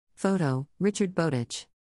Photo, Richard Bowditch.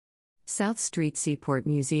 South Street Seaport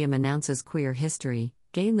Museum announces Queer History,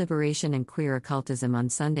 Gay Liberation and Queer Occultism on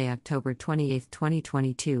Sunday, October 28,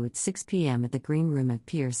 2022 at 6 p.m. at the Green Room at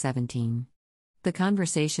Pier 17. The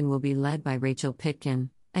conversation will be led by Rachel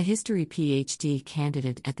Pitkin, a history PhD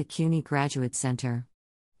candidate at the CUNY Graduate Center.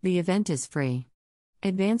 The event is free.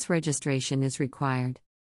 Advance registration is required.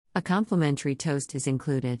 A complimentary toast is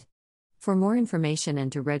included. For more information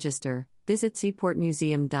and to register, visit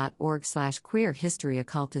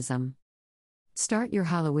seaportmuseum.org/queerhistoryoccultism. Start your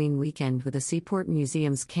Halloween weekend with a Seaport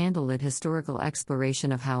Museum's candlelit historical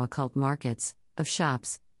exploration of how occult markets, of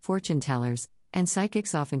shops, fortune tellers, and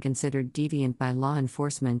psychics often considered deviant by law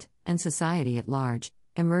enforcement and society at large,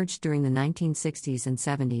 emerged during the 1960s and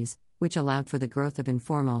 70s, which allowed for the growth of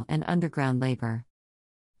informal and underground labor.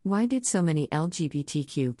 Why did so many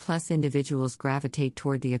LGBTQ+ individuals gravitate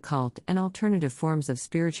toward the occult and alternative forms of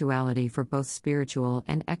spirituality for both spiritual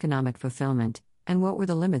and economic fulfillment, and what were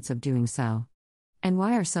the limits of doing so? And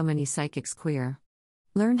why are so many psychics queer?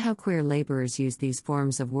 Learn how queer laborers use these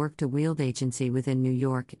forms of work to wield agency within New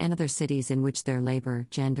York and other cities in which their labor,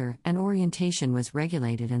 gender, and orientation was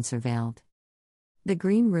regulated and surveilled. The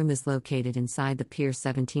Green Room is located inside the Pier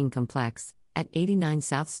 17 complex, at 89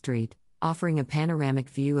 South Street, offering a panoramic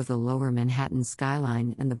view of the lower Manhattan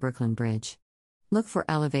skyline and the Brooklyn Bridge. Look for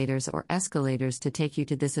elevators or escalators to take you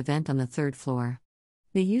to this event on the third floor.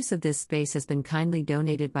 The use of this space has been kindly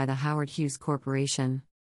donated by the Howard Hughes Corporation.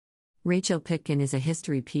 Rachel Pitkin is a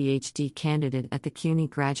history PhD candidate at the CUNY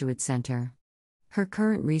Graduate Center. Her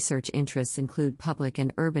current research interests include public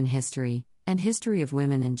and urban history, and history of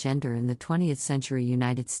women and gender in the 20th century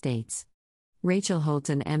United States. Rachel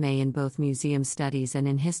holds an MA in both museum studies and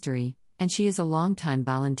in history, and she is a longtime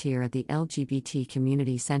volunteer at the LGBT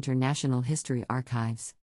Community Center National History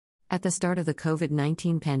Archives. At the start of the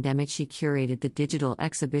COVID-19 pandemic, she curated the digital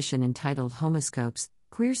exhibition entitled Homoscopes,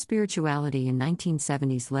 Queer Spirituality in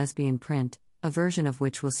 1970s Lesbian Print, a version of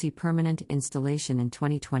which will see permanent installation in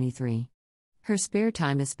 2023. Her spare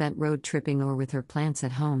time is spent road tripping or with her plants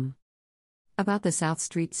at home. About the South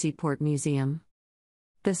Street Seaport Museum.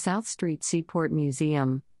 The South Street Seaport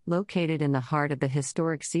Museum, located in the heart of the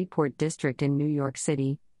historic Seaport District in New York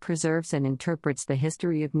City, preserves and interprets the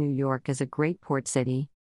history of New York as a great port city.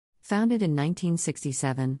 Founded in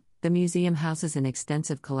 1967, the museum houses an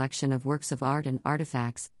extensive collection of works of art and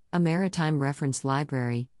artifacts, a maritime reference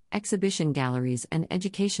library, exhibition galleries and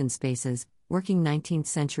education spaces, working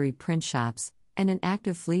 19th-century print shops, and an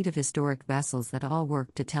active fleet of historic vessels that all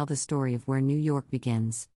work to tell the story of where New York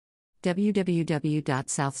begins.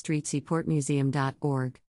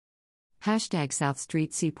 www.southstreetseaportmuseum.org # South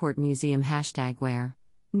Street Seaport Museum # where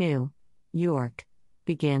New York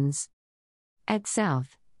begins. At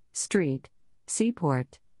South Street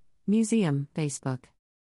Seaport Museum, Facebook.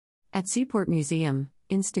 At Seaport Museum,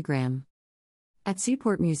 Instagram. At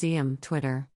Seaport Museum, Twitter.